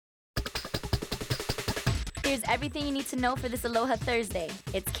Here's everything you need to know for this Aloha Thursday.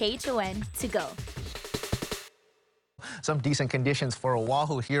 It's KHON to go. Some decent conditions for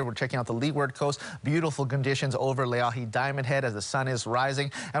Oahu here. We're checking out the Leeward Coast. Beautiful conditions over Leahi Diamond Head as the sun is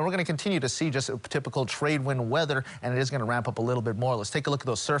rising. And we're going to continue to see just typical trade wind weather, and it is going to ramp up a little bit more. Let's take a look at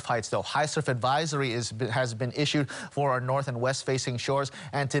those surf heights, though. High surf advisory has been issued for our north and west facing shores.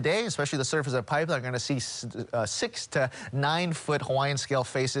 And today, especially the surfers at Pipeline, are going to see 6 to 9 foot Hawaiian scale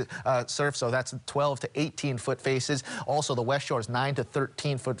faces surf. So that's 12 to 18 foot faces. Also, the west shores, 9 to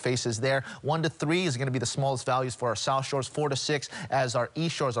 13 foot faces there. 1 to 3 is going to be the smallest values for our south shores, 4 to 6 as our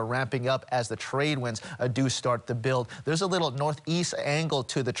east shores are ramping up as the trade winds do start to build. There's a little northeast angle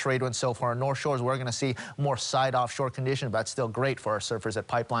to the trade wind, so for our north shores we're going to see more side offshore conditions, but that's still great for our surfers at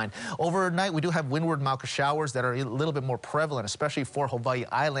Pipeline. Overnight we do have windward Mauka showers that are a little bit more prevalent, especially for Hawaii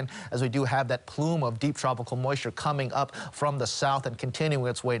Island, as we do have that plume of deep tropical moisture coming up from the south and continuing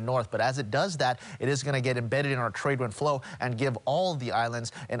its way north. But as it does that, it is going to get embedded in our trade wind flow and give all the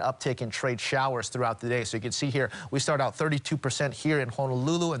islands an uptick in trade showers throughout the day. So you can see here we start out 32% here in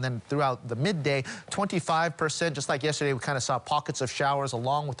Honolulu, and then throughout the midday, 25%. Just like yesterday, we kind of saw pockets of showers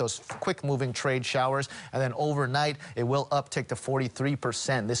along with those quick-moving trade showers, and then overnight, it will uptick to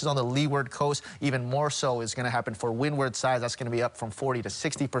 43%. This is on the leeward coast. Even more so is going to happen for windward sides. That's going to be up from 40 to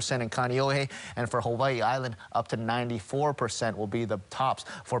 60% in Kaneohe, and for Hawaii Island, up to 94% will be the tops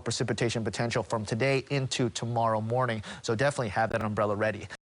for precipitation potential from today into tomorrow morning. So definitely have that umbrella ready.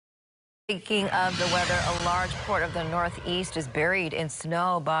 Speaking of the weather, a large part of the Northeast is buried in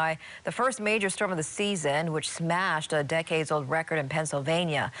snow by the first major storm of the season, which smashed a decades-old record in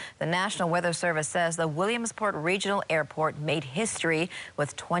Pennsylvania. The National Weather Service says the Williamsport Regional Airport made history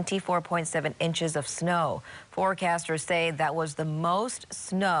with 24.7 inches of snow. Forecasters say that was the most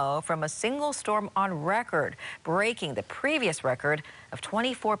snow from a single storm on record, breaking the previous record of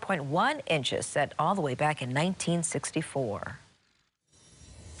 24.1 inches set all the way back in 1964.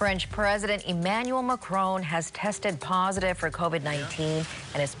 French President Emmanuel Macron has tested positive for COVID-19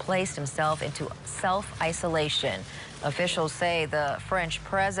 and has placed himself into self-isolation. Officials say the French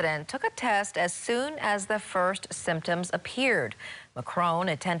president took a test as soon as the first symptoms appeared. Macron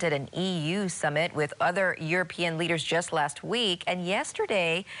attended an EU summit with other European leaders just last week, and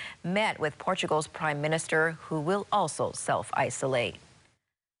yesterday met with Portugal's prime minister, who will also self-isolate.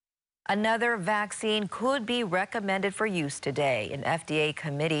 Another vaccine could be recommended for use today. An FDA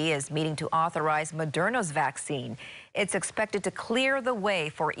committee is meeting to authorize Moderna's vaccine. It's expected to clear the way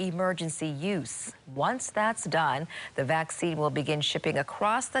for emergency use. Once that's done, the vaccine will begin shipping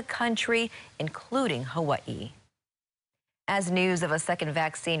across the country, including Hawaii. As news of a second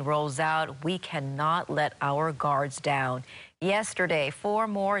vaccine rolls out, we cannot let our guards down. Yesterday, 4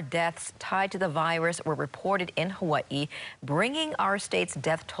 more deaths tied to the virus were reported in Hawaii, bringing our state's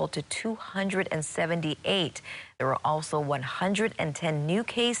death toll to 278. There were also 110 new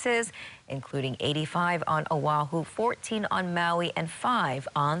cases, including 85 on Oahu, 14 on Maui, and 5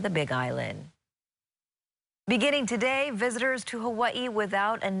 on the Big Island. Beginning today, visitors to Hawaii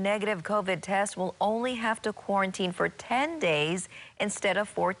without a negative COVID test will only have to quarantine for 10 days instead of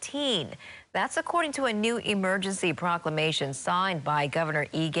 14. That's according to a new emergency proclamation signed by Governor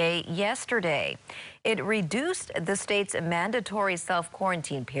Ige yesterday. It reduced the state's mandatory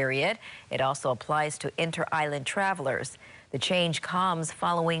self-quarantine period. It also applies to inter-island travelers. The change comes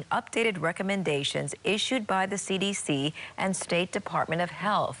following updated recommendations issued by the CDC and State Department of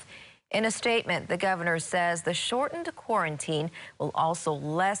Health. In a statement, the governor says the shortened quarantine will also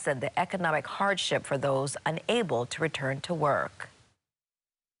lessen the economic hardship for those unable to return to work.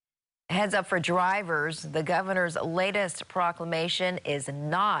 Heads up for drivers, the governor's latest proclamation is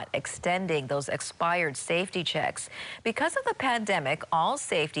not extending those expired safety checks. Because of the pandemic, all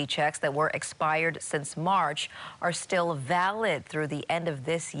safety checks that were expired since March are still valid through the end of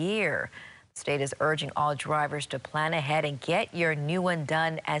this year. The state is urging all drivers to plan ahead and get your new one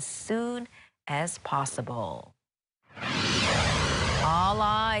done as soon as possible. All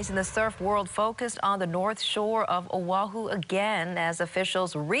eyes in the surf world focused on the north shore of Oahu again as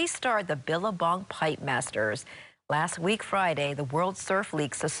officials restart the Billabong Pipe Masters. Last week, Friday, the World Surf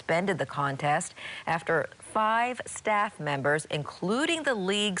League suspended the contest after 5 staff members, including the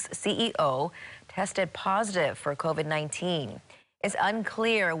league's CEO, tested positive for COVID-19. It's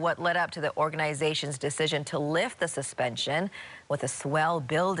unclear what led up to the organization's decision to lift the suspension. With the swell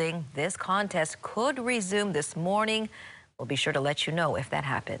building, this contest could resume this morning. We'll be sure to let you know if that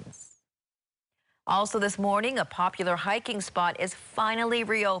happens. Also this morning, a popular hiking spot is finally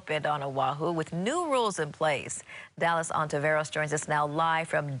reopened on Oahu with new rules in place. Dallas Ontiveros joins us now live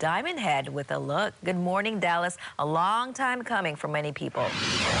from Diamond Head with a look. Good morning, Dallas. A long time coming for many people.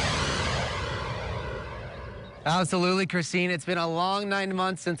 Absolutely, Christine. It's been a long 9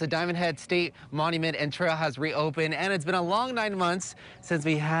 months since the Diamond Head State Monument and Trail has reopened, and it's been a long 9 months since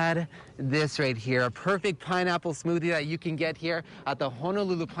we had this right here, a perfect pineapple smoothie that you can get here at the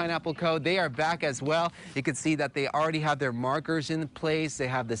Honolulu Pineapple Co. They are back as well. You can see that they already have their markers in place. They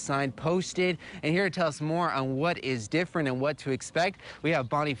have the sign posted. And here to tell us more on what is different and what to expect, we have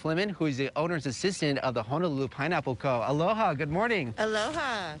Bonnie Fleming, who is the owner's assistant of the Honolulu Pineapple Co. Aloha, good morning.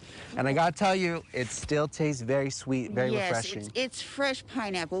 Aloha. And I gotta tell you, it still tastes very sweet, very refreshing. Yes, it's fresh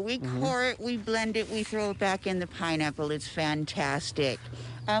pineapple. We core it, we blend it, we throw it back in the pineapple. It's fantastic.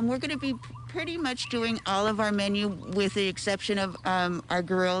 We're going to be pretty much doing all of our menu with the exception of our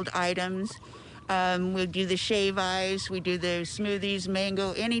grilled items. We do the shave ice, we do the smoothies,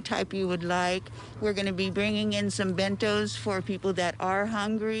 mango, any type you would like. We're going to be bringing in some bentos for people that are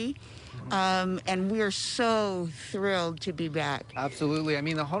hungry. And we're so thrilled to be back. Absolutely. I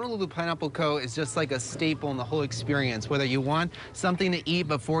mean, the Honolulu Pineapple Co. is just like a staple in the whole experience, whether you want something to eat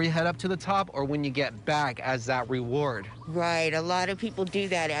before you head up to the top or when you get back as that reward. Right. A lot of people do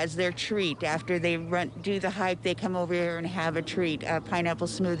that as their treat. After they do the hike, they come over here and have a treat. Pineapple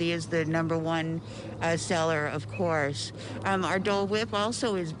smoothie is the #1 seller, of course. Our Dole Whip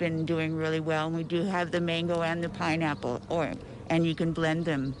also has been doing really well, and we do have the mango and the pineapple, and you can blend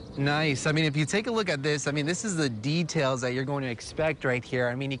them. Nice. I mean, if you take a look at this, I mean, this is the details that you're going to expect right here.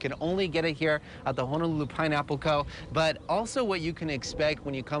 I mean, you can only get it here at the Honolulu Pineapple Co., but also what you can expect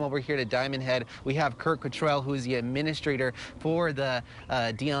when you come over here to Diamond Head. We have Kurt Cottrell, who is the administrator for the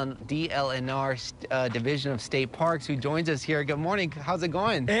DLNR Division of State Parks, who joins us here. Good morning. How's it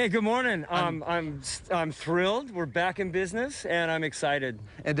going? Hey, good morning. I'm thrilled. We're back in business, and I'm excited.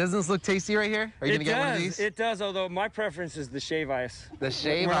 And doesn't this look tasty right here? Are you going to get one of these? It does, although my preference is the shave ice. The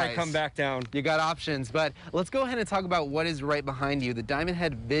shave when ice. I come back down. You got options, but let's go ahead and talk about what is right behind you. The Diamond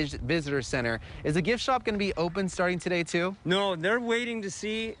Head Visitor Center. Is the gift shop going to be open starting today too? No, they're waiting to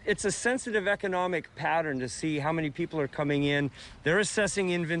see. It's a sensitive economic pattern to see how many people are coming in. They're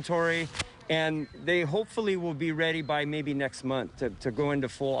assessing inventory, and they hopefully will be ready by maybe next month to go into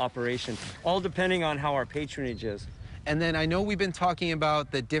full operation, all depending on how our patronage is. And then I know we've been talking about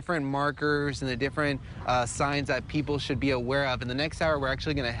the different markers and the different signs that people should be aware of. In the next hour, we're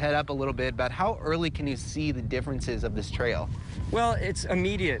actually going to head up a little bit about how early can you see the differences of this trail? Well, it's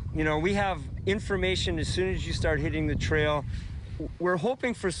immediate. You know, we have information as soon as you start hitting the trail. We're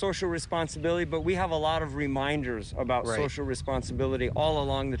hoping for social responsibility, but we have a lot of reminders about social responsibility all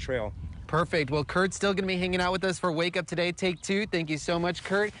along the trail. Perfect. Well, Kurt's still going to be hanging out with us for Wake Up Today, Take 2. Thank you so much,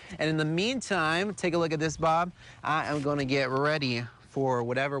 Kurt. And in the meantime, take a look at this, Bob. I am going to get ready for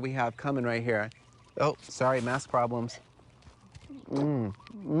whatever we have coming right here. Oh, sorry, mask problems. You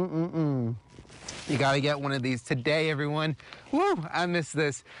got to get one of these today, everyone. Woo, I missed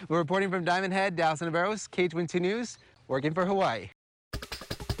this. We're reporting from Diamond Head, Dallas Navarros, KHON2 News, working for Hawaii.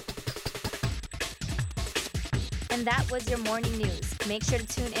 And that was your morning news. Make sure to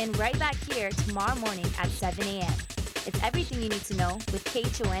tune in right back here tomorrow morning at 7 a.m. It's everything you need to know with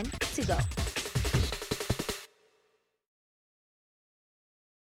KHON to go.